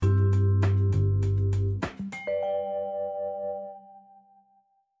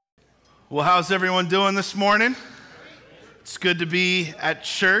Well, how's everyone doing this morning? It's good to be at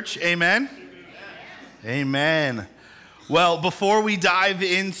church. Amen? Amen. Well, before we dive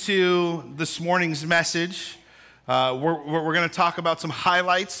into this morning's message, we're going to talk about some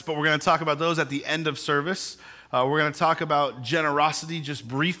highlights, but we're going to talk about those at the end of service. We're going to talk about generosity just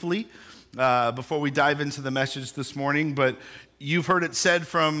briefly before we dive into the message this morning. But you've heard it said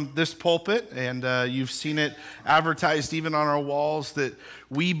from this pulpit, and you've seen it advertised even on our walls, that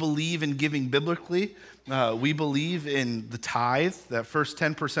we believe in giving biblically. We believe in the tithe, that first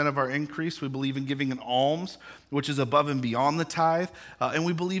 10% of our increase. We believe in giving in alms, which is above and beyond the tithe. And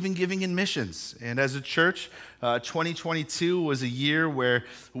we believe in giving in missions. And as a church, 2022 was a year where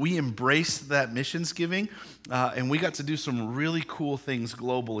we embraced that missions giving. And we got to do some really cool things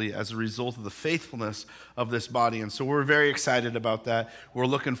globally as a result of the faithfulness of this body. And so we're very excited about that. We're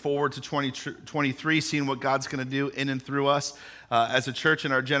looking forward to 2023, seeing what God's going to do in and through us as a church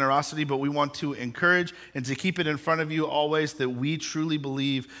in our generosity. But we want to encourage and to keep it in front of you always that we truly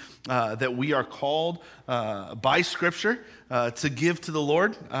believe that we are called by Scripture to give to the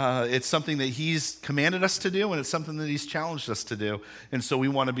Lord. It's something that He's commanded us to do, and it's something that He's challenged us to do. And so we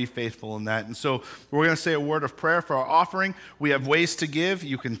want to be faithful in that. And so we're going to say a word of prayer for our offering. We have ways to give.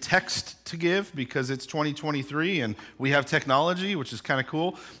 You can text to give because it's 2023, and we have technology, which is kind of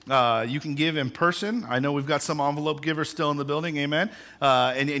cool. You can give in person. I know we've got some envelope givers still in the building. Amen.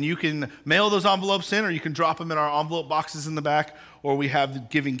 And you can mail those envelopes in, or you can drop them in our envelope boxes in the back, or we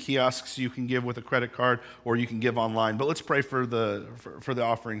have giving kiosks you can give with a credit card, or you can give online. But let's pray for the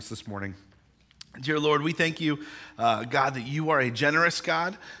offerings this morning. Dear Lord, we thank you, God, that you are a generous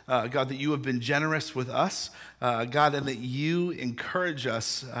God, God, that you have been generous with us, God, and that you encourage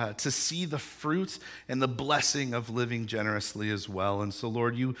us to see the fruit and the blessing of living generously as well. And so,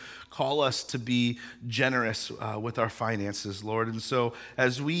 Lord, you call us to be generous with our finances, Lord. And so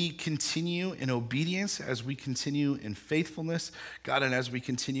as we continue in obedience, as we continue in faithfulness, God, and as we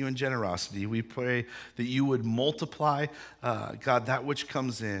continue in generosity, we pray that you would multiply, God, that which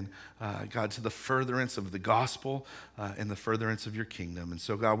comes in, God, to the furtherance of the gospel and the furtherance of your kingdom. And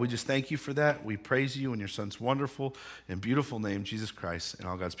so, God, we just thank you for that. We praise you in your Son's wonderful and beautiful name, Jesus Christ. And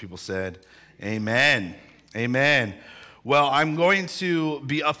all God's people said, amen. Amen. Well, I'm going to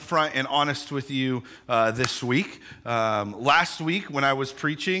be upfront and honest with you this week. Last week when I was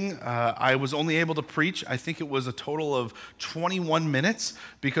preaching, I was only able to preach, I think it was a total of 21 minutes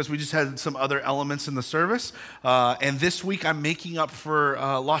because we just had some other elements in the service. And this week I'm making up for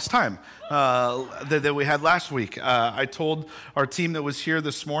lost time that we had last week. I told our team that was here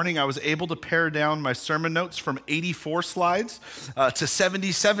this morning I was able to pare down my sermon notes from 84 slides to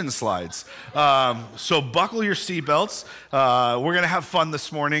 77 slides. So buckle your seatbelts. We're going to have fun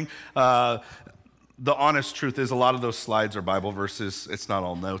this morning. The honest truth is a lot of those slides are Bible verses. It's not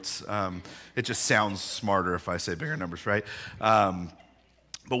all notes. It just sounds smarter if I say bigger numbers, right?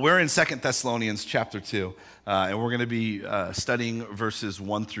 But we're in 2 Thessalonians chapter 2, and we're going to be studying verses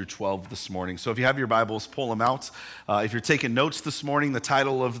 1 through 12 this morning. So if you have your Bibles, pull them out. If you're taking notes this morning, the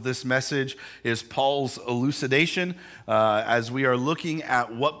title of this message is Paul's Elucidation, as we are looking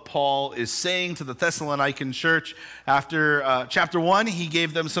at what Paul is saying to the Thessalonican church. After chapter 1, he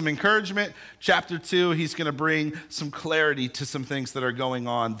gave them some encouragement. Chapter 2, he's going to bring some clarity to some things that are going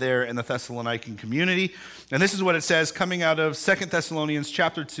on there in the Thessalonican community. And this is what it says coming out of 2 Thessalonians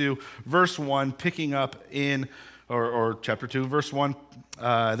chapter 2, verse 1, picking up in, or chapter 2, verse 1.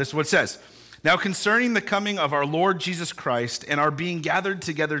 This is what it says. Now concerning the coming of our Lord Jesus Christ and our being gathered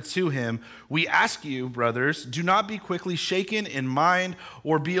together to him, we ask you, brothers, do not be quickly shaken in mind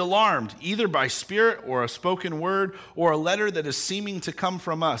or be alarmed, either by spirit or a spoken word or a letter that is seeming to come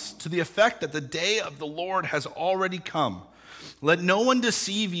from us, to the effect that the day of the Lord has already come. Let no one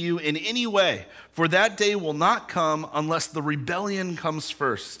deceive you in any way, for that day will not come unless the rebellion comes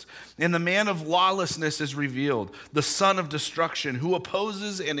first, and the man of lawlessness is revealed, the son of destruction, who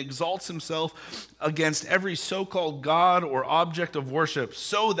opposes and exalts himself against every so-called God or object of worship,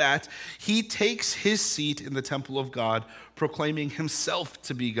 so that he takes his seat in the temple of God, proclaiming himself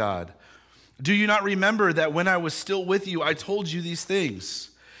to be God. Do you not remember that when I was still with you, I told you these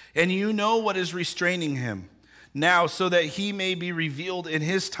things? And you know what is restraining him now, so that he may be revealed in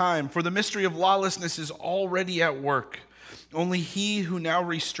his time. For the mystery of lawlessness is already at work. Only he who now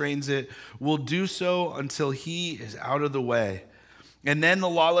restrains it will do so until he is out of the way. And then the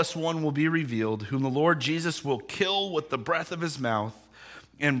lawless one will be revealed, whom the Lord Jesus will kill with the breath of his mouth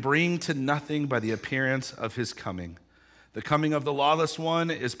and bring to nothing by the appearance of his coming. The coming of the lawless one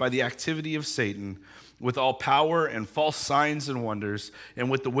is by the activity of Satan, with all power and false signs and wonders, and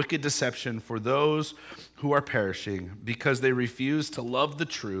with the wicked deception for those who are perishing, because they refuse to love the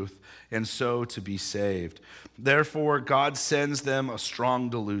truth and so to be saved. Therefore, God sends them a strong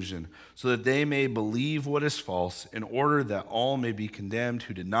delusion, so that they may believe what is false, in order that all may be condemned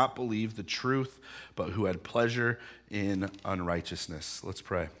who did not believe the truth, but who had pleasure in unrighteousness. Let's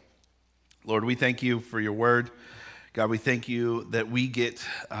pray. Lord, we thank you for your word. God, we thank you that we get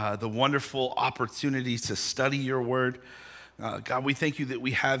the wonderful opportunity to study your word. God, we thank you that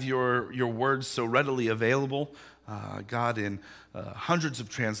we have your words so readily available. God, in hundreds of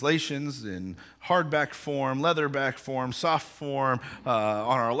translations, in hardback form, leatherback form, soft form,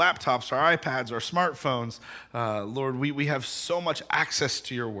 on our laptops, our iPads, our smartphones. Lord, we have so much access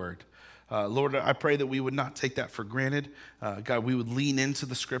to your word. Lord, I pray that we would not take that for granted. God, we would lean into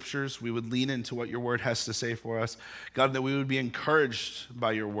the scriptures. We would lean into what your word has to say for us. God, that we would be encouraged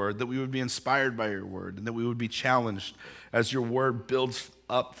by your word, that we would be inspired by your word, and that we would be challenged as your word builds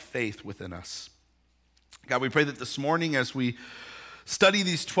up faith within us. God, we pray that this morning as we study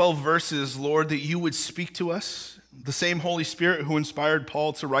these 12 verses, Lord, that you would speak to us, the same Holy Spirit who inspired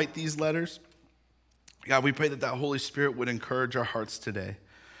Paul to write these letters. God, we pray that that Holy Spirit would encourage our hearts today.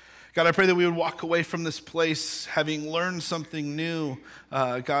 God, I pray that we would walk away from this place having learned something new.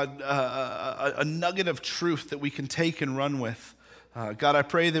 God, a nugget of truth that we can take and run with. God, I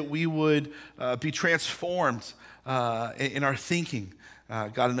pray that we would be transformed in our thinking.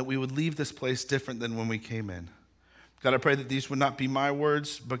 God, and that we would leave this place different than when we came in. God, I pray that these would not be my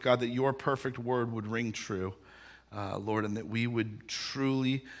words, but God, that your perfect word would ring true, Lord, and that we would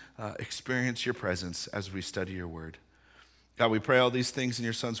truly experience your presence as we study your word. God, we pray all these things in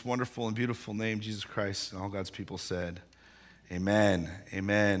your son's wonderful and beautiful name, Jesus Christ, and all God's people said, amen,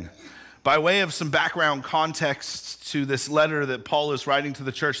 amen. By way of some background context to this letter that Paul is writing to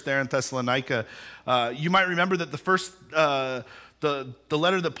the church there in Thessalonica, you might remember that the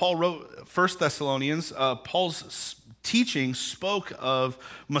letter that Paul wrote, 1 Thessalonians, Paul's teaching spoke of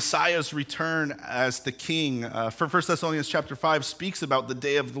Messiah's return as the king. For 1 Thessalonians chapter 5 speaks about the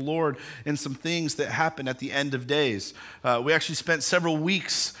day of the Lord and some things that happen at the end of days. We actually spent several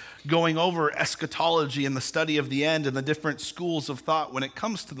weeks going over eschatology and the study of the end and the different schools of thought when it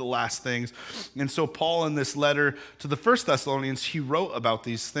comes to the last things. And so Paul, in this letter to the 1 Thessalonians, he wrote about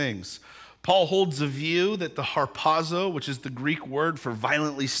these things. Paul holds a view that the harpazo, which is the Greek word for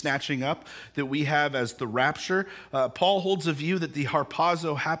violently snatching up that we have as the rapture, Paul holds a view that the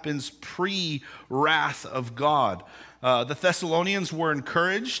harpazo happens pre-wrath of God. The Thessalonians were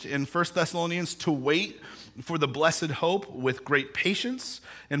encouraged in 1 Thessalonians to wait for the blessed hope with great patience,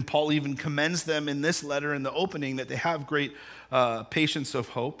 and Paul even commends them in this letter in the opening that they have great patience of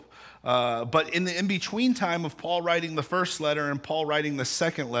hope. But in the in-between time of Paul writing the first letter and Paul writing the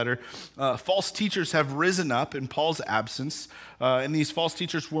second letter, false teachers have risen up in Paul's absence, and these false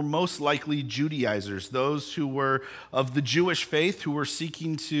teachers were most likely Judaizers, those who were of the Jewish faith, who were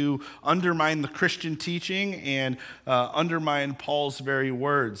seeking to undermine the Christian teaching and undermine Paul's very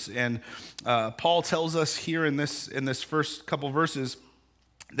words. And Paul tells us here in this first couple verses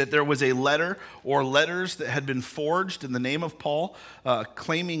that there was a letter or letters that had been forged in the name of Paul,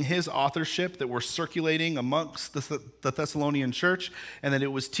 claiming his authorship, that were circulating amongst the Thessalonian church, and that it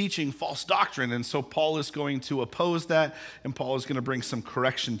was teaching false doctrine. And so Paul is going to oppose that, and Paul is going to bring some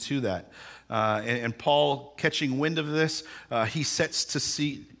correction to that. And Paul, catching wind of this, he seeks to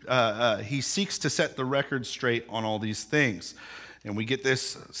set the record straight on all these things. And we get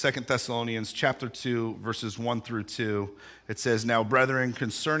this, 2 Thessalonians chapter 2, verses 1 through 2. It says, "Now, brethren,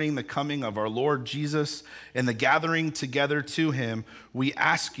 concerning the coming of our Lord Jesus and the gathering together to him, we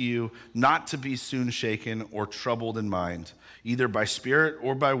ask you not to be soon shaken or troubled in mind, either by spirit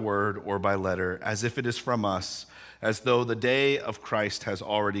or by word or by letter, as if it is from us, as though the day of Christ has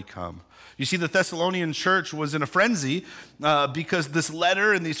already come." You see, the Thessalonian church was in a frenzy because this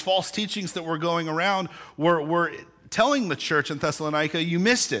letter and these false teachings that were going around were telling the church in Thessalonica, you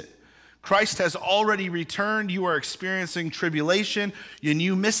missed it. Christ has already returned. You are experiencing tribulation, and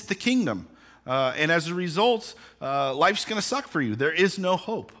you missed the kingdom. And as a result, life's going to suck for you. There is no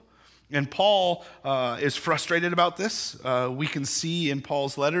hope. And Paul is frustrated about this. We can see in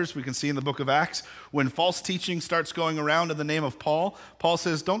Paul's letters, we can see in the book of Acts, when false teaching starts going around in the name of Paul, Paul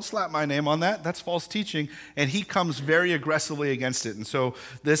says, don't slap my name on that. That's false teaching. And he comes very aggressively against it. And so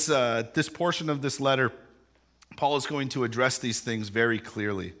this portion of this letter, Paul is going to address these things very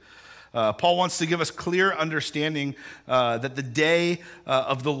clearly. Paul wants to give us clear understanding that the day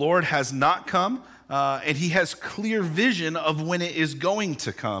of the Lord has not come, and he has clear vision of when it is going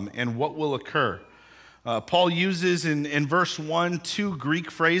to come and what will occur. Paul uses in verse 1 two Greek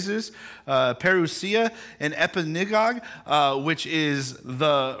phrases, parousia and epinigog, which is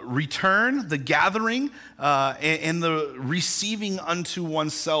the return, the gathering, and the receiving unto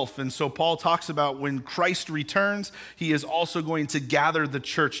oneself. And so Paul talks about when Christ returns, he is also going to gather the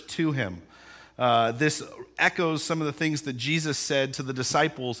church to him. This echoes some of the things that Jesus said to the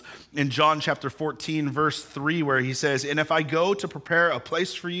disciples in John chapter 14, verse 3, where he says, "And if I go to prepare a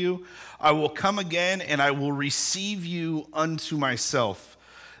place for you, I will come again and I will receive you unto myself,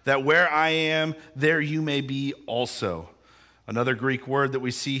 that where I am, there you may be also." Another Greek word that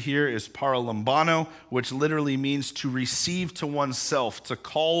we see here is paralambano, which literally means to receive to oneself, to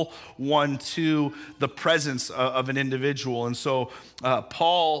call one to the presence of an individual. And so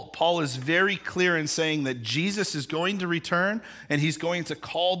Paul is very clear in saying that Jesus is going to return and he's going to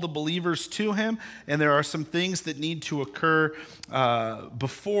call the believers to him. And there are some things that need to occur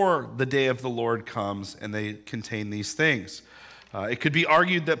before the day of the Lord comes, and they contain these things. It could be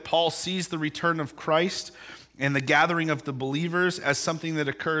argued that Paul sees the return of Christ and the gathering of the believers as something that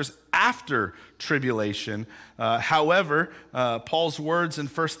occurs after tribulation. However, Paul's words in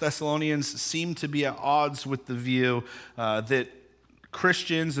 1 Thessalonians seem to be at odds with the view that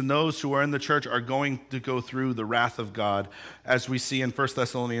Christians and those who are in the church are going to go through the wrath of God, as we see in 1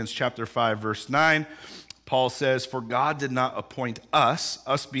 Thessalonians chapter 5, verse 9. Paul says, "For God did not appoint us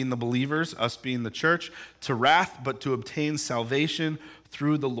being the believers, us being the church, to wrath, but to obtain salvation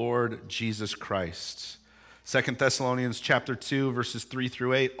through the Lord Jesus Christ." 2 Thessalonians chapter 2, verses 3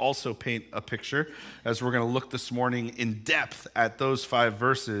 through 8 also paint a picture, as we're going to look this morning in depth at those 5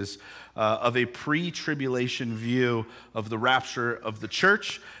 verses, of a pre-tribulation view of the rapture of the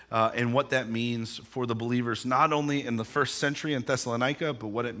church and what that means for the believers, not only in the first century in Thessalonica, but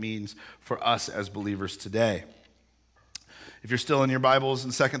what it means for us as believers today. If you're still in your Bibles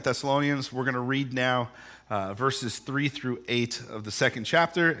in 2 Thessalonians, we're going to read now verses 3 through 8 of the second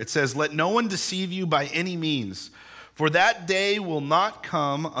chapter. It says, "Let no one deceive you by any means, for that day will not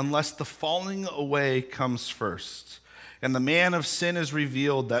come unless the falling away comes first. And the man of sin is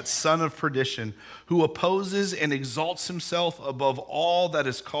revealed, that son of perdition, who opposes and exalts himself above all that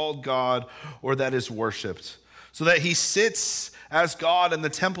is called God or that is worshipped, so that he sits as God in the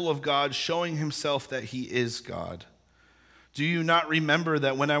temple of God, showing himself that he is God. Do you not remember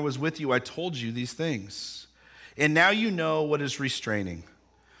that when I was with you, I told you these things? And now you know what is restraining,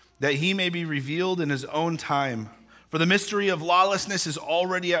 that he may be revealed in his own time. For the mystery of lawlessness is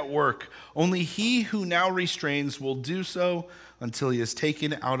already at work. Only he who now restrains will do so until he is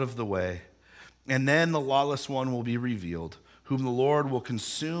taken out of the way. And then the lawless one will be revealed, whom the Lord will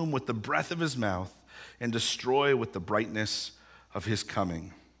consume with the breath of his mouth and destroy with the brightness of his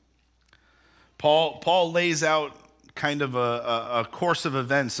coming." Paul lays out kind of a course of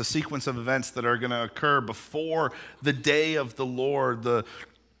events, a sequence of events that are going to occur before the day of the Lord, the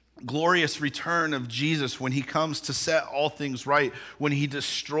glorious return of Jesus, when he comes to set all things right, when he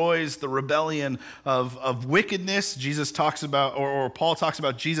destroys the rebellion of wickedness. Jesus talks about, or Paul talks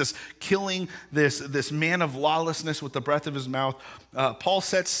about Jesus killing this man of lawlessness with the breath of his mouth. Paul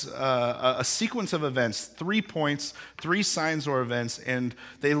sets a sequence of events, 3 points, 3 signs or events, and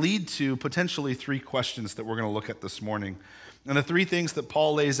they lead to potentially 3 questions that we're going to look at this morning. And the 3 things that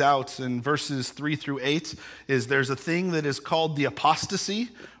Paul lays out in verses 3 through 8 is there's a thing that is called the apostasy,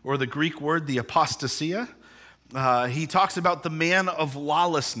 or the Greek word, the apostasia. He talks about the man of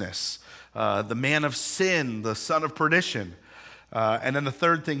lawlessness, the man of sin, the son of perdition. And then the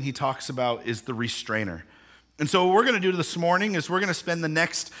third thing he talks about is the restrainer. And so what we're going to do this morning is we're going to spend the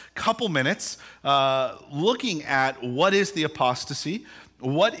next couple minutes looking at what is the apostasy,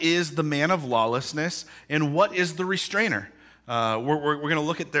 what is the man of lawlessness, and what is the restrainer. We're going to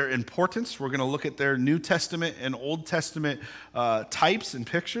look at their importance. We're going to look at their New Testament and Old Testament types and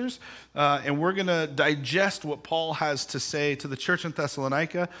pictures. And we're going to digest what Paul has to say to the church in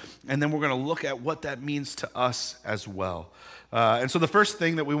Thessalonica. And then we're going to look at what that means to us as well. And so the first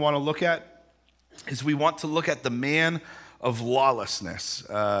thing that we want to look at is we want to look at the man of lawlessness,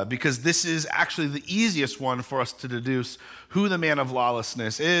 because this is actually the easiest one for us to deduce who the man of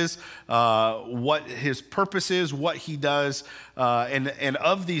lawlessness is, what his purpose is, what he does, and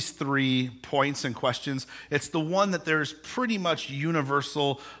of these 3 points and questions, it's the one that there's pretty much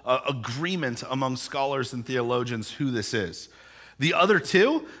universal agreement among scholars and theologians who this is. The other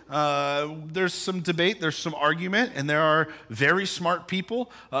 2, there's some debate, there's some argument, and there are very smart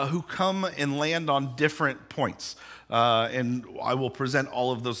people who come and land on different points. And I will present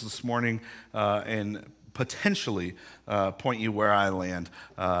all of those this morning and potentially point you where I land,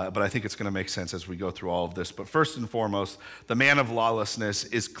 but I think it's going to make sense as we go through all of this. But first and foremost, the man of lawlessness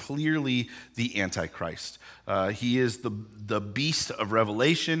is clearly the Antichrist. He is the beast of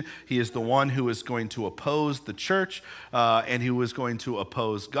Revelation. He is the one who is going to oppose the church and who is going to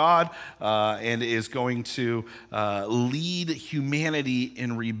oppose God and is going to lead humanity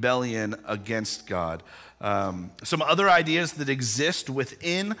in rebellion against God. Some other ideas that exist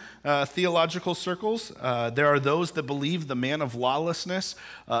within theological circles, there are those that believe the man of lawlessness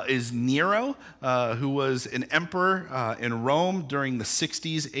is Nero, who was an emperor in Rome during the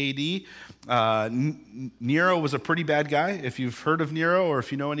 60s AD. Nero was a pretty bad guy. If you've heard of Nero or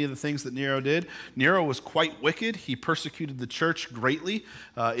if you know any of the things that Nero did, Nero was quite wicked. He persecuted the church greatly.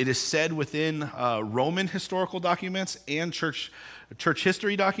 It is said within Roman historical documents and church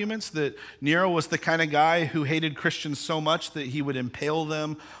history documents that Nero was the kind of guy who hated Christians so much that he would impale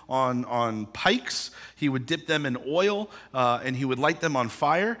them on pikes, he would dip them in oil, and he would light them on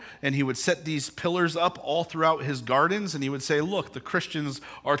fire, and he would set these pillars up all throughout his gardens, and he would say, look, the Christians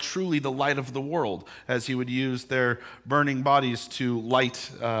are truly the light of the world, as he would use their burning bodies to light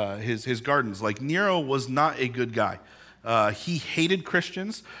his gardens. Like, Nero was not a good guy. He hated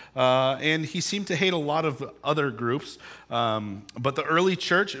Christians, and he seemed to hate a lot of other groups. But the early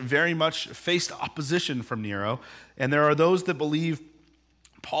church very much faced opposition from Nero, and there are those that believe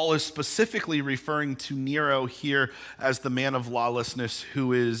Paul is specifically referring to Nero here as the man of lawlessness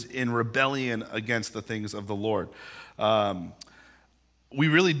who is in rebellion against the things of the Lord. We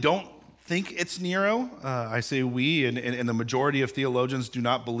really don't think it's Nero. I say we, and the majority of theologians do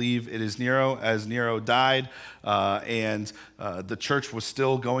not believe it is Nero, as Nero died, and the church was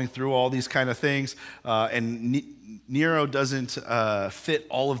still going through all these kind of things, and Nero doesn't fit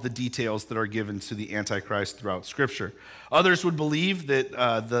all of the details that are given to the Antichrist throughout Scripture. Others would believe that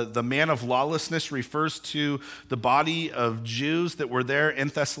the man of lawlessness refers to the body of Jews that were there in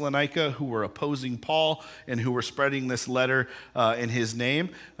Thessalonica who were opposing Paul and who were spreading this letter in his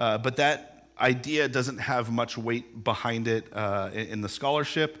name. But that idea doesn't have much weight behind it in the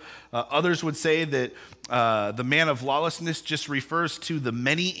scholarship. Others would say that the man of lawlessness just refers to the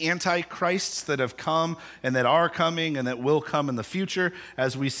many antichrists that have come and that are coming and that will come in the future,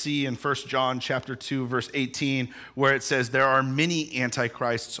 as we see in 1 John chapter 2, verse 18, where it says, there are many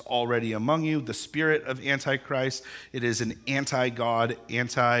antichrists already among you, the spirit of Antichrist. It is an anti-God,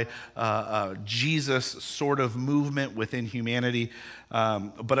 anti-Jesus sort of movement within humanity.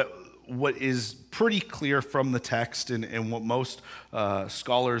 What is pretty clear from the text and what most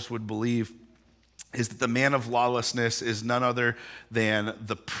scholars would believe is that the man of lawlessness is none other than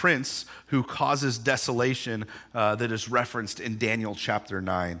the prince who causes desolation that is referenced in Daniel chapter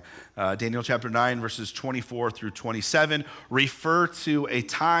 9. Daniel chapter 9, verses 24 through 27 refer to a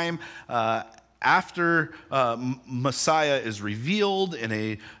time after Messiah is revealed, and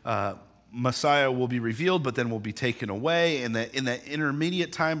a Messiah will be revealed, but then will be taken away. And in that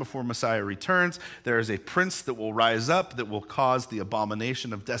intermediate time before Messiah returns, there is a prince that will rise up that will cause the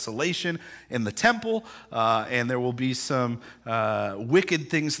abomination of desolation in the temple, and there will be some wicked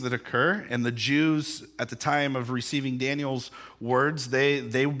things that occur. And the Jews, at the time of receiving Daniel's words, they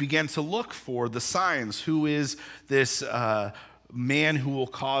began to look for the signs. Who is this man who will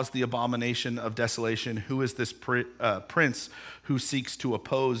cause the abomination of desolation? Who is this prince who seeks to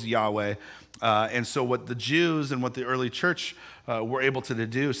oppose Yahweh? And so what the Jews and what the early church were able to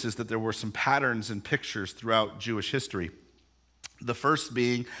deduce is that there were some patterns and pictures throughout Jewish history. The first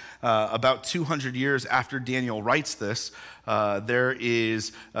being about 200 years after Daniel writes this, there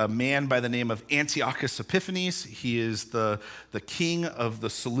is a man by the name of Antiochus Epiphanes. He is the king of the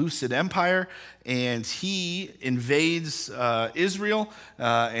Seleucid Empire, and he invades Israel,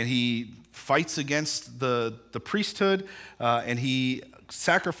 and he fights against the priesthood, and he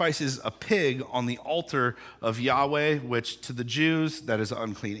sacrifices a pig on the altar of Yahweh, which to the Jews, that is an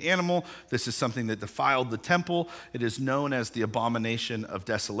unclean animal. This is something that defiled the temple. It is known as the abomination of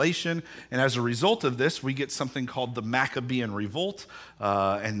desolation. And as a result of this, we get something called the Maccabean Revolt.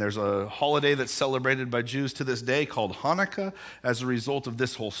 And there's a holiday that's celebrated by Jews to this day called Hanukkah. As a result of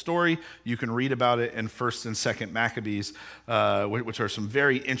this whole story, you can read about it in 1st and 2nd Maccabees, which are some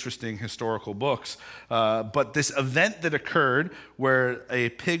very interesting historical books. But this event that occurred where a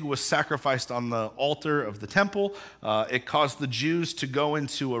pig was sacrificed on the altar of the temple, it caused the Jews to go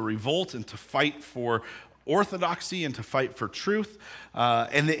into a revolt and to fight for orthodoxy and to fight for truth.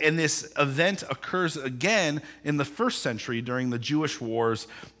 And this event occurs again in the first century during the Jewish wars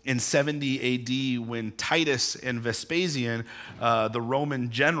in 70 AD when Titus and Vespasian, the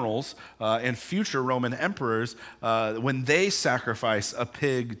Roman generals and future Roman emperors, when they sacrifice a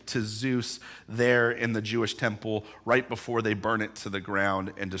pig to Zeus there in the Jewish temple right before they burn it to the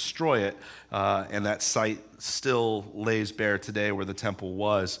ground and destroy it. And that site still lays bare today where the temple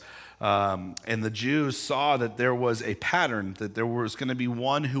was. And the Jews saw that there was a pattern, that there was going to be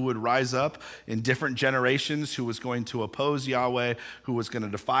one who would rise up in different generations, who was going to oppose Yahweh, who was going to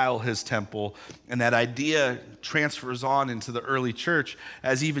defile his temple. And that idea transfers on into the early church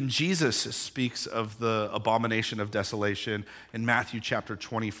as even Jesus speaks of the abomination of desolation in Matthew chapter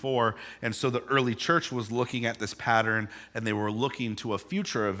 24. And so the early church was looking at this pattern, and they were looking to a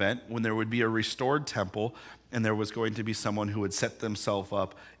future event when there would be a restored temple, and there was going to be someone who would set themselves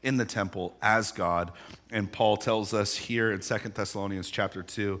up in the temple as God. And Paul tells us here in 2 Thessalonians chapter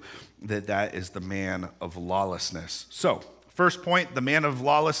 2 that that is the man of lawlessness. So, first point, the man of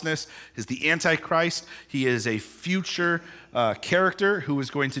lawlessness is the Antichrist. He is a future character who is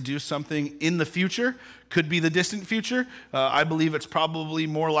going to do something in the future. Could be the distant future. I believe it's probably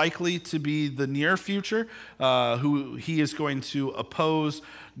more likely to be the near future, who he is going to oppose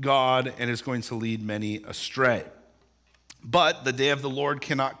God and is going to lead many astray. But the day of the Lord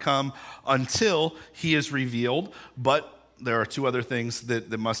cannot come until he is revealed. But there are two other things that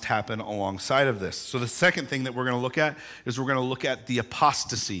must happen alongside of this. So the second thing that we're going to look at is we're going to look at the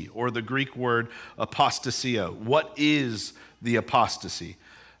apostasy, or the Greek word apostasia. What is the apostasy?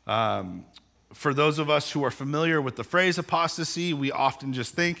 For those of us who are familiar with the phrase apostasy, we often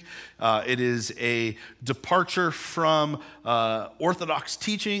just think it is a departure from orthodox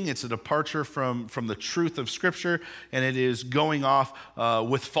teaching. It's a departure from the truth of Scripture, and it is going off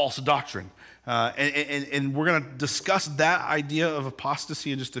with false doctrine. And we're going to discuss that idea of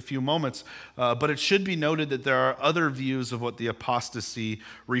apostasy in just a few moments, but it should be noted that there are other views of what the apostasy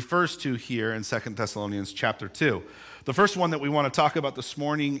refers to here in 2 Thessalonians chapter 2. The first one that we want to talk about this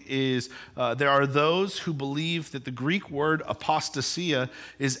morning is there are those who believe that the Greek word apostasia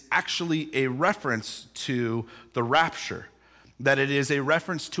is actually a reference to the rapture, that it is a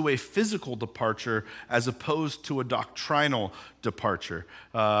reference to a physical departure as opposed to a doctrinal departure.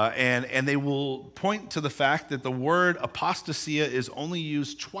 And they will point to the fact that the word apostasia is only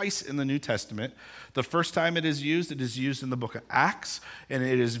used twice in the New Testament. The first time it is used in the book of Acts, and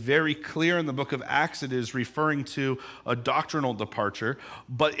it is very clear in the book of Acts it is referring to a doctrinal departure,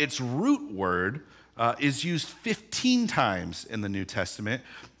 but its root word is used 15 times in the New Testament,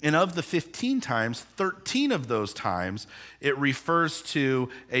 and of the 15 times, 13 of those times, it refers to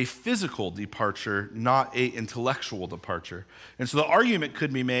a physical departure, not an intellectual departure. And so the argument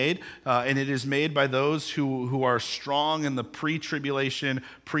could be made, and it is made by those who are strong in the pre-tribulation,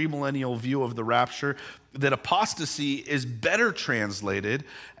 premillennial view of the rapture, that apostasy is better translated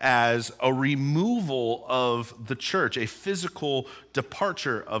as a removal of the church, a physical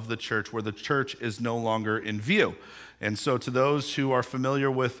departure of the church where the church is no longer in view. And so to those who are familiar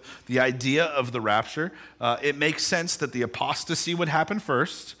with the idea of the rapture, it makes sense that the apostasy would happen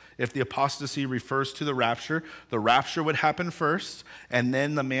first. If the apostasy refers to the rapture would happen first, and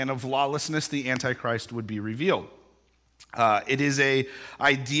then the man of lawlessness, the Antichrist, would be revealed. It is a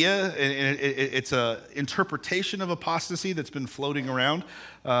idea, and it's an interpretation of apostasy that's been floating around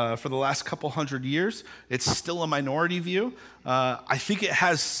for the last couple hundred years. It's still a minority view. I think it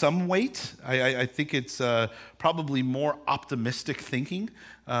has some weight. I think it's probably more optimistic thinking.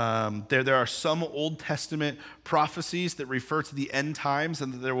 There are some Old Testament prophecies that refer to the end times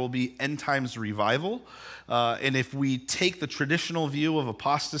and that there will be end times revival. And if we take the traditional view of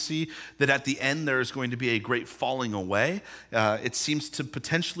apostasy, that at the end there is going to be a great falling away, it seems to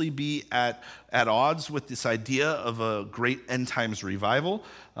potentially be at odds with this idea of a great end times revival.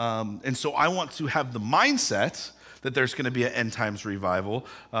 And so I want to have the mindset that there's going to be an end times revival.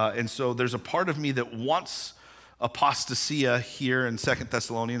 And so there's a part of me that wants apostasia here in 2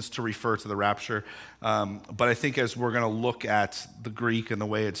 Thessalonians to refer to the rapture. But I think as we're going to look at the Greek and the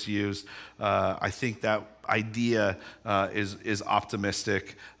way it's used, I think that idea is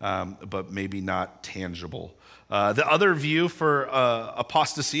optimistic, but maybe not tangible. The other view for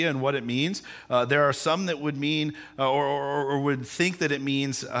apostasia and what it means, there are some that would mean or would think that it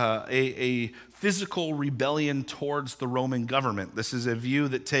means a physical rebellion towards the Roman government. This is a view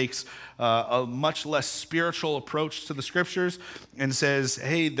that takes a much less spiritual approach to the scriptures and says,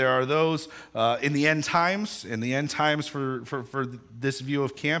 hey, there are those in the end times, and the end times for this view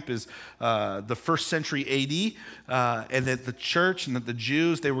of camp is the first century AD, and that the church and that the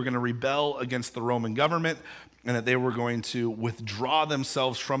Jews, they were going to rebel against the Roman government, and that they were going to withdraw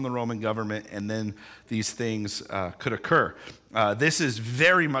themselves from the Roman government, and then these things could occur. This is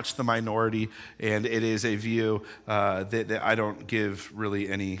very much the minority, and it is a view that I don't give really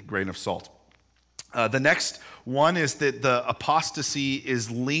any grain of salt. The next one is that the apostasy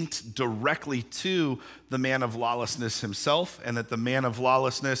is linked directly to the man of lawlessness himself, and that the man of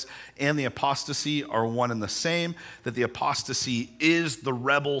lawlessness and the apostasy are one and the same, that the apostasy is the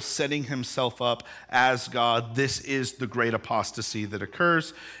rebel setting himself up as God. This is the great apostasy that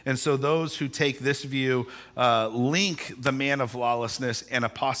occurs. And so those who take this view link the man of lawlessness and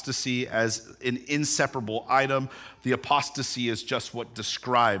apostasy as an inseparable item. The apostasy is just what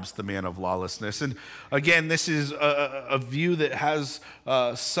describes the man of lawlessness. And again, this is a view that has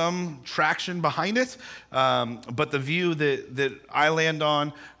some traction behind it, but the view that I land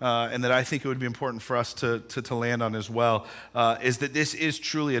on and that I think it would be important for us to land on as well is that this is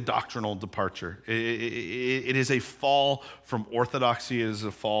truly a doctrinal departure. It is a fall from orthodoxy. It is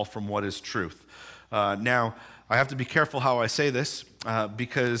a fall from what is truth. Now, I have to be careful how I say this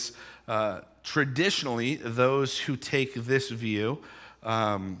because traditionally, those who take this view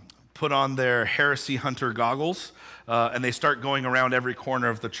put on their heresy hunter goggles and they start going around every corner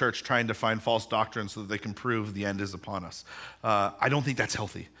of the church trying to find false doctrine so that they can prove the end is upon us. I don't think that's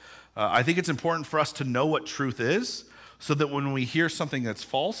healthy. I think it's important for us to know what truth is so that when we hear something that's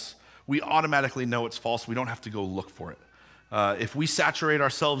false, we automatically know it's false. We don't have to go look for it. If we saturate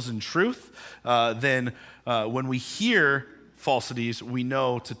ourselves in truth, then when we hear falsities, we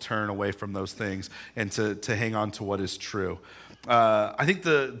know to turn away from those things and to hang on to what is true. I think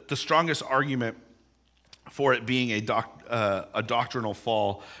the strongest argument for it being a doctrinal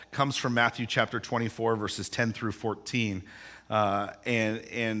fall comes from Matthew chapter 24, verses 10 through 14.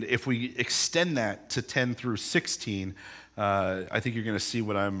 And if we extend that to 10 through 16, I think you're going to see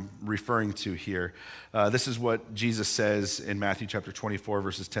what I'm referring to here. This is what Jesus says in Matthew chapter 24,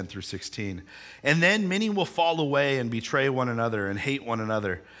 verses 10 through 16. And then many will fall away and betray one another and hate one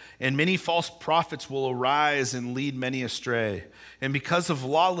another. And many false prophets will arise and lead many astray. And because of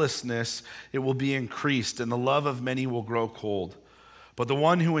lawlessness, it will be increased, and the love of many will grow cold. But the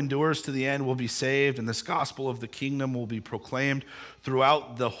one who endures to the end will be saved, and this gospel of the kingdom will be proclaimed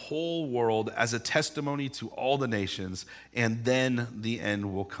throughout the whole world as a testimony to all the nations, and then the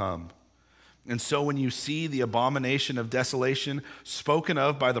end will come. And so when you see the abomination of desolation spoken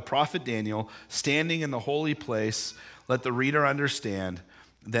of by the prophet Daniel standing in the holy place, let the reader understand.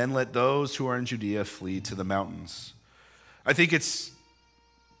 Then let those who are in Judea flee to the mountains. I think it's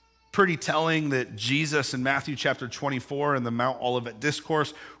pretty telling that Jesus in Matthew chapter 24 in the Mount Olivet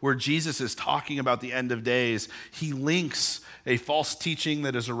Discourse, where Jesus is talking about the end of days, he links a false teaching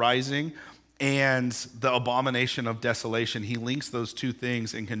that is arising and the abomination of desolation. He links those two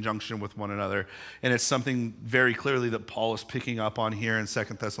things in conjunction with one another. And it's something very clearly that Paul is picking up on here in 2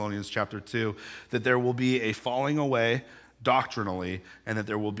 Thessalonians chapter 2, that there will be a falling away doctrinally, and that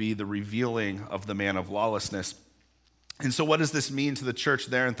there will be the revealing of the man of lawlessness. And so what does this mean to the church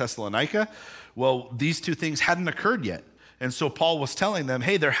there in Thessalonica? Well, these two things hadn't occurred yet. And so Paul was telling them,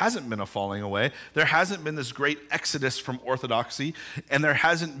 hey, there hasn't been a falling away. There hasn't been this great exodus from orthodoxy, and there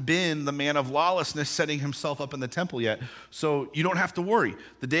hasn't been the man of lawlessness setting himself up in the temple yet. So you don't have to worry.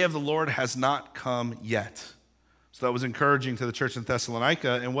 The day of the Lord has not come yet. So that was encouraging to the church in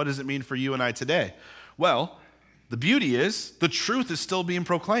Thessalonica. And what does it mean for you and I today? Well, the beauty is the truth is still being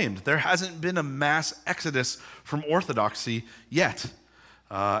proclaimed. There hasn't been a mass exodus from orthodoxy yet.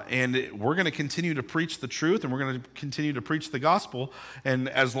 And we're going to continue to preach the truth, and we're going to continue to preach the gospel. And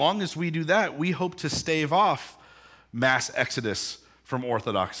as long as we do that, we hope to stave off mass exodus from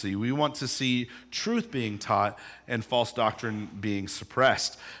orthodoxy. We want to see truth being taught and false doctrine being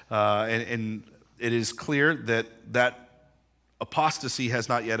suppressed. And it is clear that apostasy has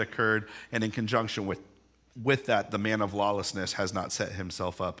not yet occurred, and in conjunction with that, the man of lawlessness has not set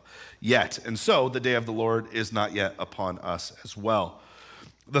himself up yet. And so the day of the Lord is not yet upon us as well.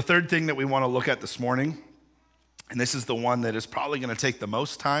 The third thing that we want to look at this morning, and this is the one that is probably going to take the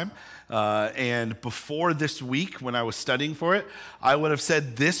most time, and before this week when I was studying for it, I would have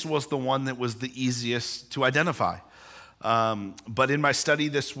said this was the one that was the easiest to identify. But in my study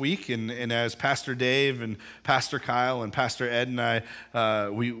this week, and as Pastor Dave and Pastor Kyle and Pastor Ed and I,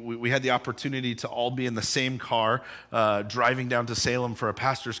 we had the opportunity to all be in the same car driving down to Salem for a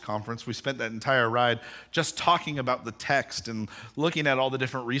pastor's conference. We spent that entire ride just talking about the text and looking at all the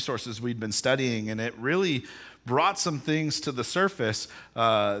different resources we'd been studying, and it really brought some things to the surface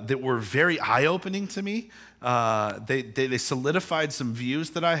that were very eye-opening to me. They solidified some views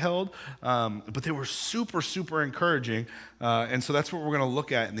that I held, but they were super, super encouraging. And so that's what we're going to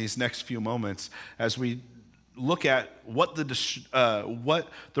look at in these next few moments as we look at what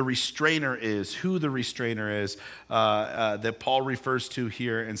the restrainer is, who the restrainer is, that Paul refers to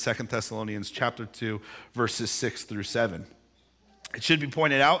here in 2 Thessalonians chapter 2, verses 6 through 7. It should be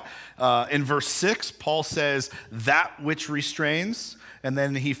pointed out in verse 6, Paul says, that which restrains, and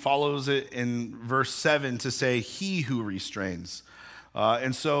then he follows it in verse 7 to say, he who restrains.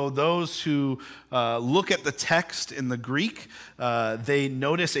 And so those who look at the text in the Greek, they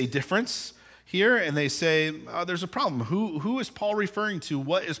notice a difference here, and they say, there's a problem. Who is Paul referring to?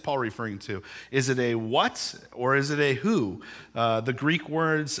 What is Paul referring to? Is it a what or is it a who? The Greek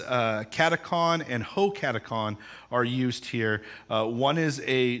words katakon and ho-katakon are used here. One is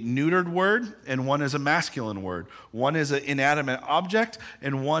a neutered word and one is a masculine word. One is an inanimate object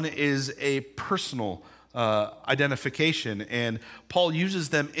and one is a personal identification. And Paul uses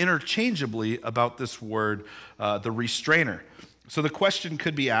them interchangeably about this word, the restrainer. So the question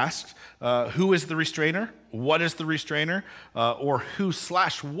could be asked, who is the restrainer? What is the restrainer? Or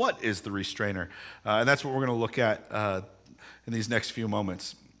who/what is the restrainer? And that's what we're going to look at in these next few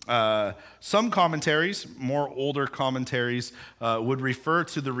moments. Some commentaries, more older commentaries, would refer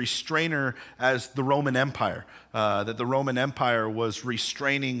to the restrainer as the Roman Empire, that the Roman Empire was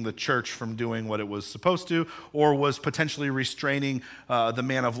restraining the church from doing what it was supposed to, or was potentially restraining the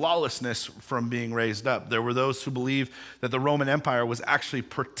man of lawlessness from being raised up. There were those who believed that the Roman Empire was actually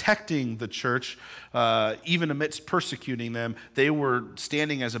protecting the church, even amidst persecuting them. They were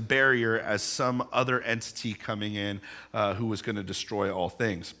standing as a barrier as some other entity coming in who was going to destroy all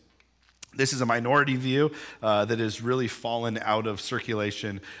things. This is a minority view that has really fallen out of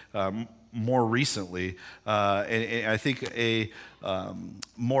circulation more recently. And I think a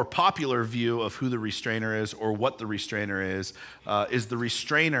more popular view of who the restrainer is or what the restrainer is the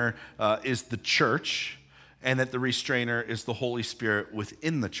restrainer is the church, and that the restrainer is the Holy Spirit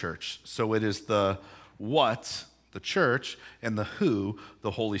within the church. So it is the what, the church, and the who,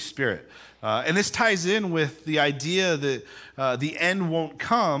 the Holy Spirit. And this ties in with the idea that the end won't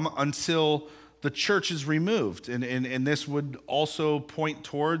come until the church is removed. And this would also point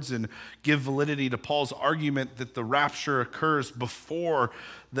towards and give validity to Paul's argument that the rapture occurs before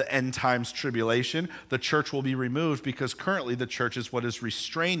the end times tribulation. The church will be removed because currently the church is what is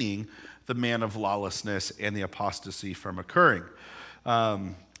restraining the man of lawlessness and the apostasy from occurring.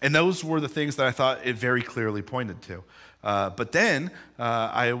 And those were the things that I thought it very clearly pointed to. But then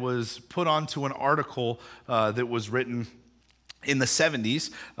I was put onto an article that was written in the 70s,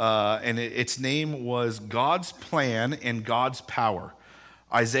 and its name was God's Plan and God's Power,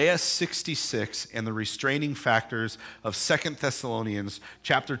 Isaiah 66 and the Restraining Factors of 2 Thessalonians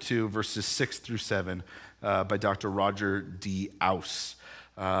chapter 2, verses 6 through 7, by Dr. Roger D. Aus.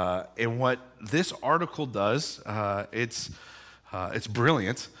 And what this article does, it's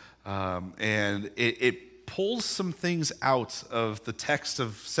brilliant, and it pulls some things out of the text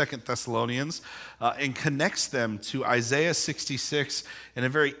of 2 Thessalonians and connects them to Isaiah 66 in a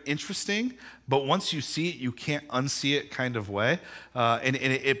very interesting, but once you see it, you can't unsee it kind of way. And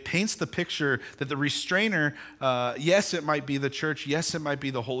it paints the picture that the restrainer, yes, it might be the church, yes, it might be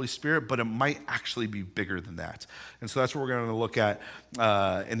the Holy Spirit, but it might actually be bigger than that. And so that's what we're going to look at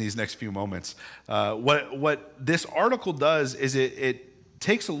in these next few moments. What this article does is it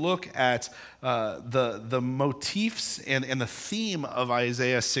takes a look at the motifs and the theme of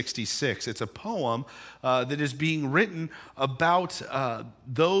Isaiah 66. It's a poem that is being written about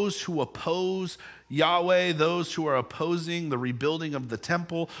those who oppose Yahweh, those who are opposing the rebuilding of the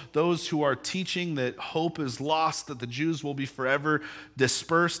temple, those who are teaching that hope is lost, that the Jews will be forever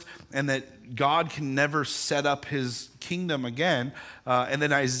dispersed, and that God can never set up his kingdom again. And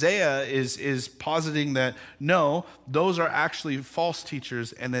then Isaiah is positing that, no, those are actually false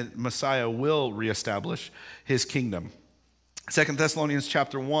teachers, and that Messiah will reestablish his kingdom. 2 Thessalonians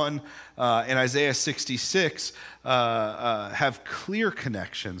chapter 1 and Isaiah 66 have clear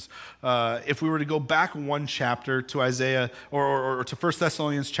connections. If we were to go back one chapter to Isaiah or to 1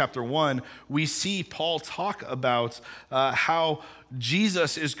 Thessalonians chapter 1, we see Paul talk about how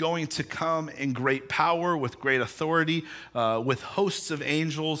Jesus is going to come in great power, with great authority, with hosts of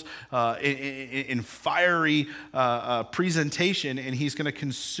angels, in fiery presentation, and he's going to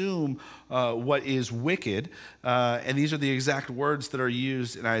consume what is wicked. And these are the exact words that are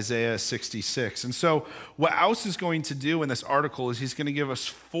used in Isaiah 66. And so what Aus is going to do in this article is he's going to give us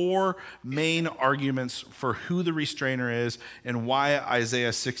 4 main arguments for who the restrainer is and why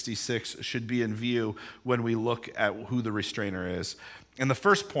Isaiah 66 should be in view when we look at who the restrainer is. And the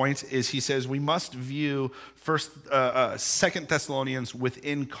first point is he says we must view 2 Thessalonians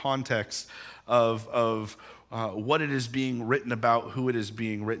within context of what it is being written about, who it is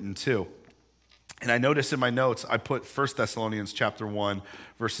being written to. And I noticed in my notes, I put 1 Thessalonians chapter 1,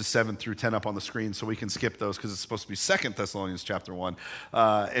 verses 7 through 10 up on the screen, so we can skip those because it's supposed to be 2 Thessalonians chapter 1.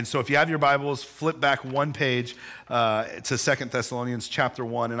 And so if you have your Bibles, flip back one page to 2 Thessalonians chapter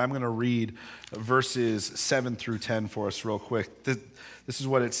 1, and I'm going to read verses 7 through 10 for us real quick. This is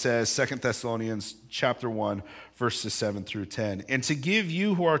what it says, 2 Thessalonians chapter 1, verses 7 through 10. And to give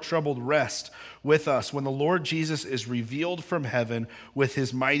you who are troubled rest with us when the Lord Jesus is revealed from heaven with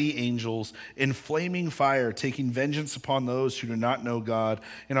his mighty angels in flaming fire, taking vengeance upon those who do not know God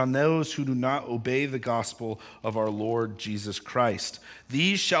and on those who do not obey the gospel of our Lord Jesus Christ.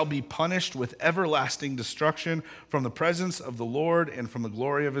 These shall be punished with everlasting destruction from the presence of the Lord and from the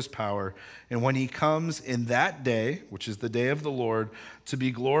glory of his power. And when he comes in that day, which is the day of the Lord, to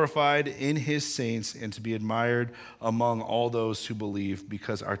be glorified in his saints and to be admired among all those who believe,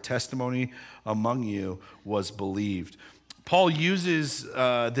 because our testimony among you was believed. Paul uses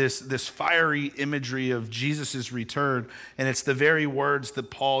this fiery imagery of Jesus' return, and it's the very words that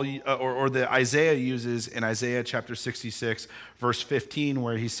Paul or that Isaiah uses in Isaiah chapter 66, verse 15,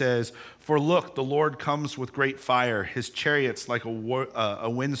 where he says, "For look, the Lord comes with great fire, his chariots like a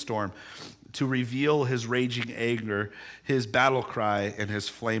windstorm, to reveal his raging anger, his battle cry, and his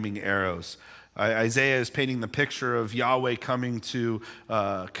flaming arrows." Isaiah is painting the picture of Yahweh coming to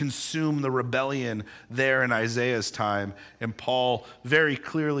consume the rebellion there in Isaiah's time. And Paul very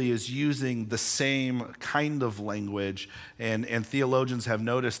clearly is using the same kind of language. And theologians have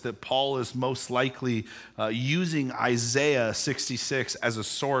noticed that Paul is most likely using Isaiah 66 as a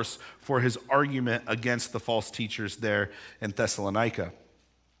source for his argument against the false teachers there in Thessalonica.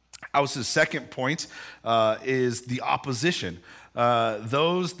 Aus's second point is the opposition.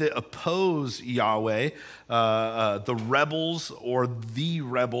 Those that oppose Yahweh, the rebels or the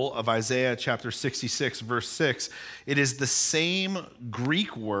rebel of Isaiah chapter 66, verse 6, it is the same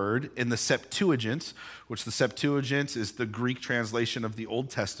Greek word in the Septuagint, which the Septuagint is the Greek translation of the Old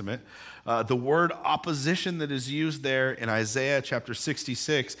Testament. The word opposition that is used there in Isaiah chapter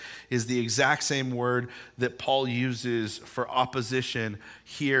 66 is the exact same word that Paul uses for opposition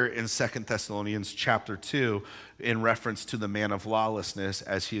here in 2 Thessalonians chapter 2 in reference to the man of lawlessness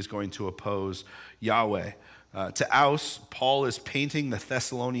as he is going to oppose Yahweh. To Aus, Paul is painting the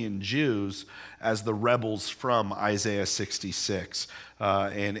Thessalonian Jews as the rebels from Isaiah 66.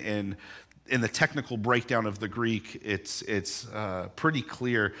 And in the technical breakdown of the Greek, it's pretty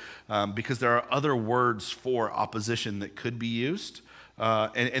clear because there are other words for opposition that could be used,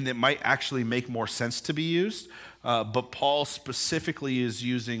 and it might actually make more sense to be used. But Paul specifically is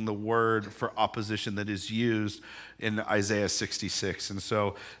using the word for opposition that is used in Isaiah 66. And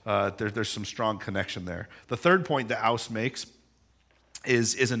so there's some strong connection there. The third point that Aus makes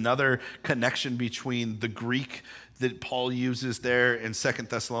is another connection between the Greek that Paul uses there in 2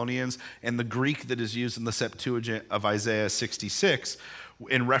 Thessalonians and the Greek that is used in the Septuagint of Isaiah 66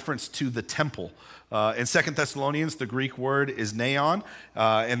 in reference to the temple. In 2 Thessalonians, the Greek word is neon,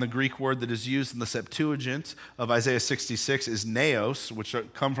 and the Greek word that is used in the Septuagint of Isaiah 66 is naos, which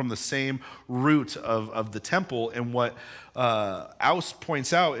come from the same root of the temple. And what Aus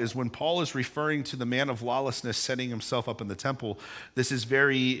points out is when Paul is referring to the man of lawlessness setting himself up in the temple, this is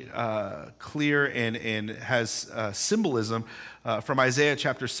very clear and has symbolism from Isaiah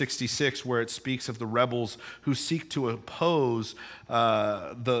chapter 66, where it speaks of the rebels who seek to oppose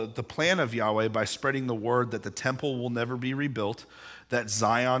the plan of Yahweh by spreading the word that the temple will never be rebuilt, that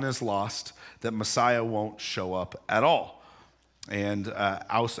Zion is lost, that Messiah won't show up at all. And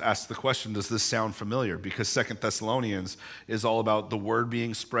Aus asks the question, does this sound familiar? Because 2 Thessalonians is all about the word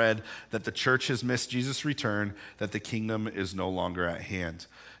being spread, that the church has missed Jesus' return, that the kingdom is no longer at hand.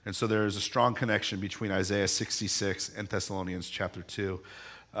 And so there is a strong connection between Isaiah 66 and Thessalonians chapter 2.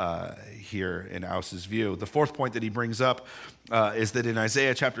 here in Aus's view. The fourth point that he brings up is that in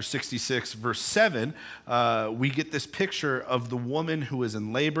Isaiah chapter 66, verse 7, we get this picture of the woman who is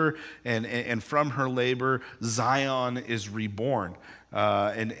in labor, and from her labor, Zion is reborn.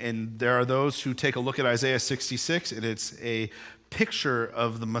 And there are those who take a look at Isaiah 66, and it's a picture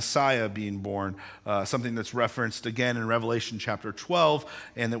of the Messiah being born, something that's referenced again in Revelation chapter 12,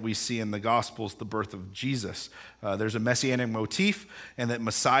 and that we see in the Gospels, the birth of Jesus. There's a messianic motif, and that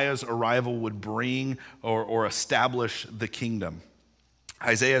Messiah's arrival would bring or establish the kingdom.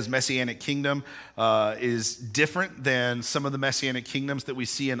 Isaiah's messianic kingdom is different than some of the messianic kingdoms that we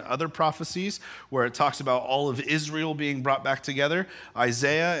see in other prophecies, where it talks about all of Israel being brought back together.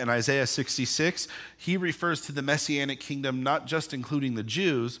 Isaiah, in Isaiah 66, he refers to the messianic kingdom not just including the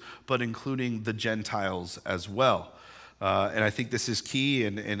Jews, but including the Gentiles as well. And I think this is key,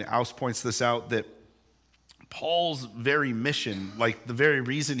 and Aus points this out, that Paul's very mission, like the very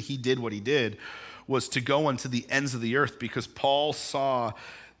reason he did what he did, was to go unto the ends of the earth, because Paul saw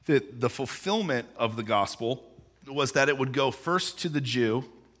that the fulfillment of the gospel was that it would go first to the Jew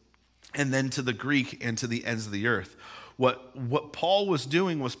and then to the Greek and to the ends of the earth. What Paul was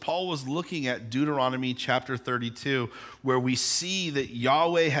doing was Paul was looking at Deuteronomy chapter 32, where we see that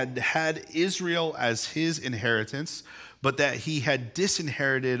Yahweh had Israel as his inheritance, but that he had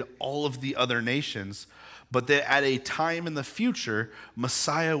disinherited all of the other nations, but that at a time in the future,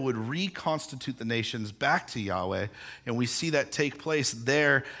 Messiah would reconstitute the nations back to Yahweh, and we see that take place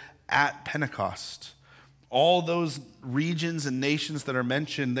there at Pentecost. All those regions and nations that are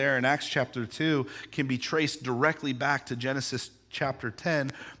mentioned there in Acts chapter 2 can be traced directly back to Genesis chapter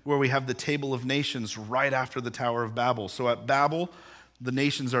 10, where we have the Table of Nations right after the Tower of Babel. So at Babel, the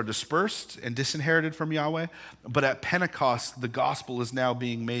nations are dispersed and disinherited from Yahweh, but at Pentecost, the gospel is now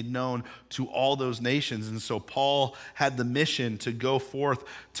being made known to all those nations. And so Paul had the mission to go forth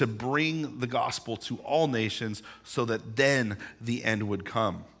to bring the gospel to all nations so that then the end would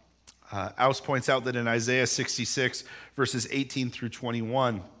come. Aus points out that in Isaiah 66, verses 18 through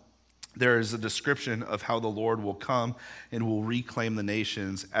 21, there is a description of how the Lord will come and will reclaim the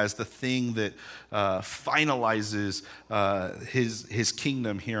nations as the thing that finalizes his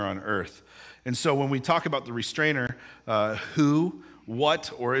kingdom here on earth. And so when we talk about the restrainer, who,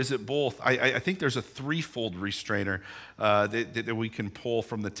 what, or is it both? I think there's a threefold restrainer that we can pull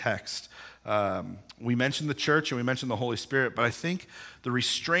from the text. We mentioned the church and we mentioned the Holy Spirit, but I think the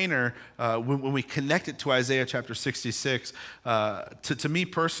restrainer, when we connect it to Isaiah chapter 66, to me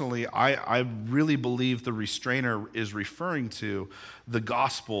personally, I really believe the restrainer is referring to the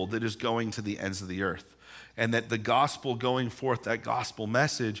gospel that is going to the ends of the earth. And that the gospel going forth, that gospel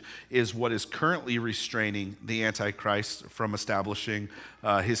message, is what is currently restraining the Antichrist from establishing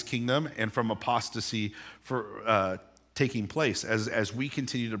his kingdom and from apostasy for taking place. As we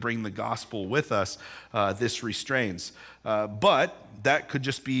continue to bring the gospel with us, this restrains. But that could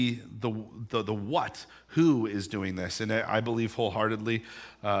just be the what, who is doing this. And I believe wholeheartedly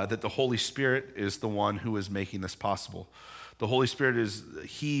that the Holy Spirit is the one who is making this possible. The Holy Spirit is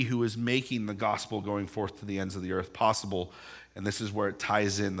he who is making the gospel going forth to the ends of the earth possible. And this is where it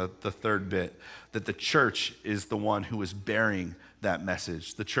ties in the third bit, that the church is the one who is bearing that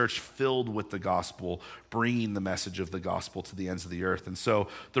message. The church filled with the gospel, bringing the message of the gospel to the ends of the earth. And so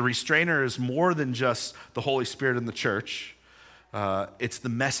the restrainer is more than just the Holy Spirit in the church. It's the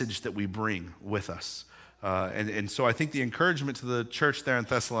message that we bring with us. And so I think the encouragement to the church there in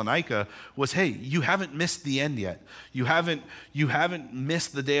Thessalonica was, hey, you haven't missed the end yet. You haven't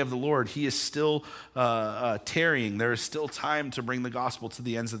missed the day of the Lord. He is still tarrying. There is still time to bring the gospel to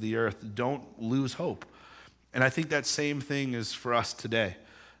the ends of the earth. Don't lose hope. And I think that same thing is for us today.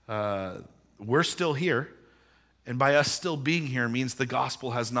 We're still here, and by us still being here means the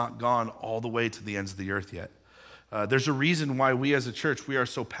gospel has not gone all the way to the ends of the earth yet. There's a reason why we as a church, we are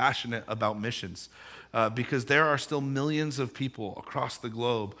so passionate about missions. Because there are still millions of people across the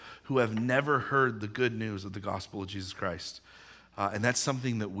globe who have never heard the good news of the gospel of Jesus Christ. And that's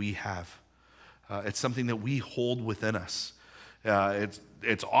something that we have. It's something that we hold within us.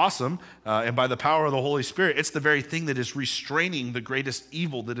 It's awesome, and by the power of the Holy Spirit, it's the very thing that is restraining the greatest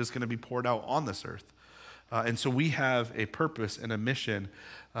evil that is going to be poured out on this earth. And so we have a purpose and a mission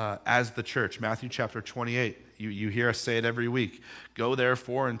as the church. Matthew chapter 28, you hear us say it every week. Go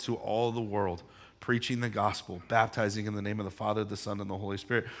therefore into all the world, preaching the gospel, baptizing in the name of the Father, the Son, and the Holy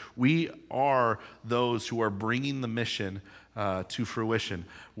Spirit. We are those who are bringing the mission to fruition.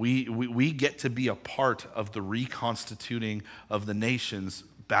 We get to be a part of the reconstituting of the nations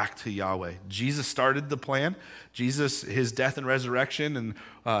back to Yahweh. Jesus started the plan. Jesus, his death and resurrection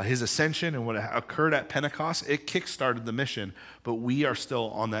and his ascension and what occurred at Pentecost, it kickstarted the mission, but we are still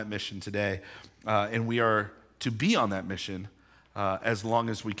on that mission today. And we are to be on that mission as long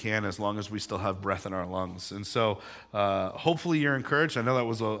as we can, as long as we still have breath in our lungs. And so hopefully you're encouraged. I know that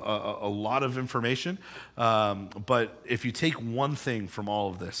was a lot of information, but if you take one thing from all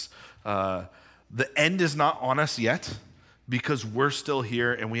of this, the end is not on us yet because we're still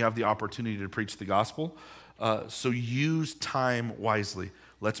here and we have the opportunity to preach the gospel. So use time wisely.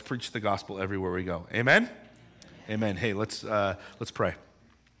 Let's preach the gospel everywhere we go. Amen? Amen. Hey, let's pray.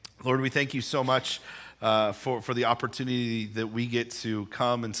 Lord, we thank you so much for the opportunity that we get to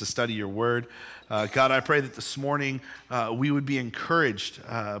come and to study your word. God, I pray that this morning we would be encouraged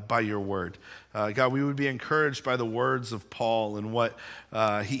by your word. God, we would be encouraged by the words of Paul and what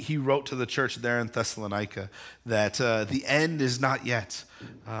he wrote to the church there in Thessalonica, that the end is not yet.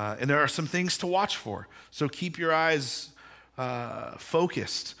 And there are some things to watch for. So keep your eyes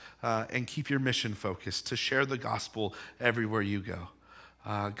focused and keep your mission focused to share the gospel everywhere you go.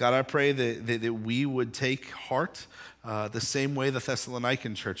 God, I pray that we would take heart the same way the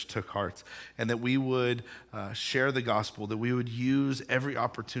Thessalonican church took heart, and that we would share the gospel, that we would use every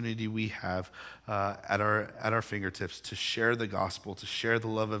opportunity we have at our fingertips to share the gospel, to share the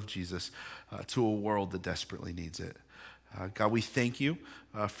love of Jesus to a world that desperately needs it. God, we thank you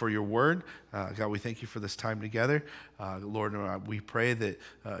for your word. God, we thank you for this time together. Lord, we pray that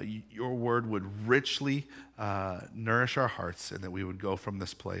your word would richly nourish our hearts and that we would go from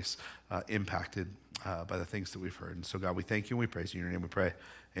this place impacted by the things that we've heard. And so, God, we thank you and we praise you. In your name we pray.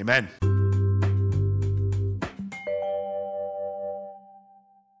 Amen.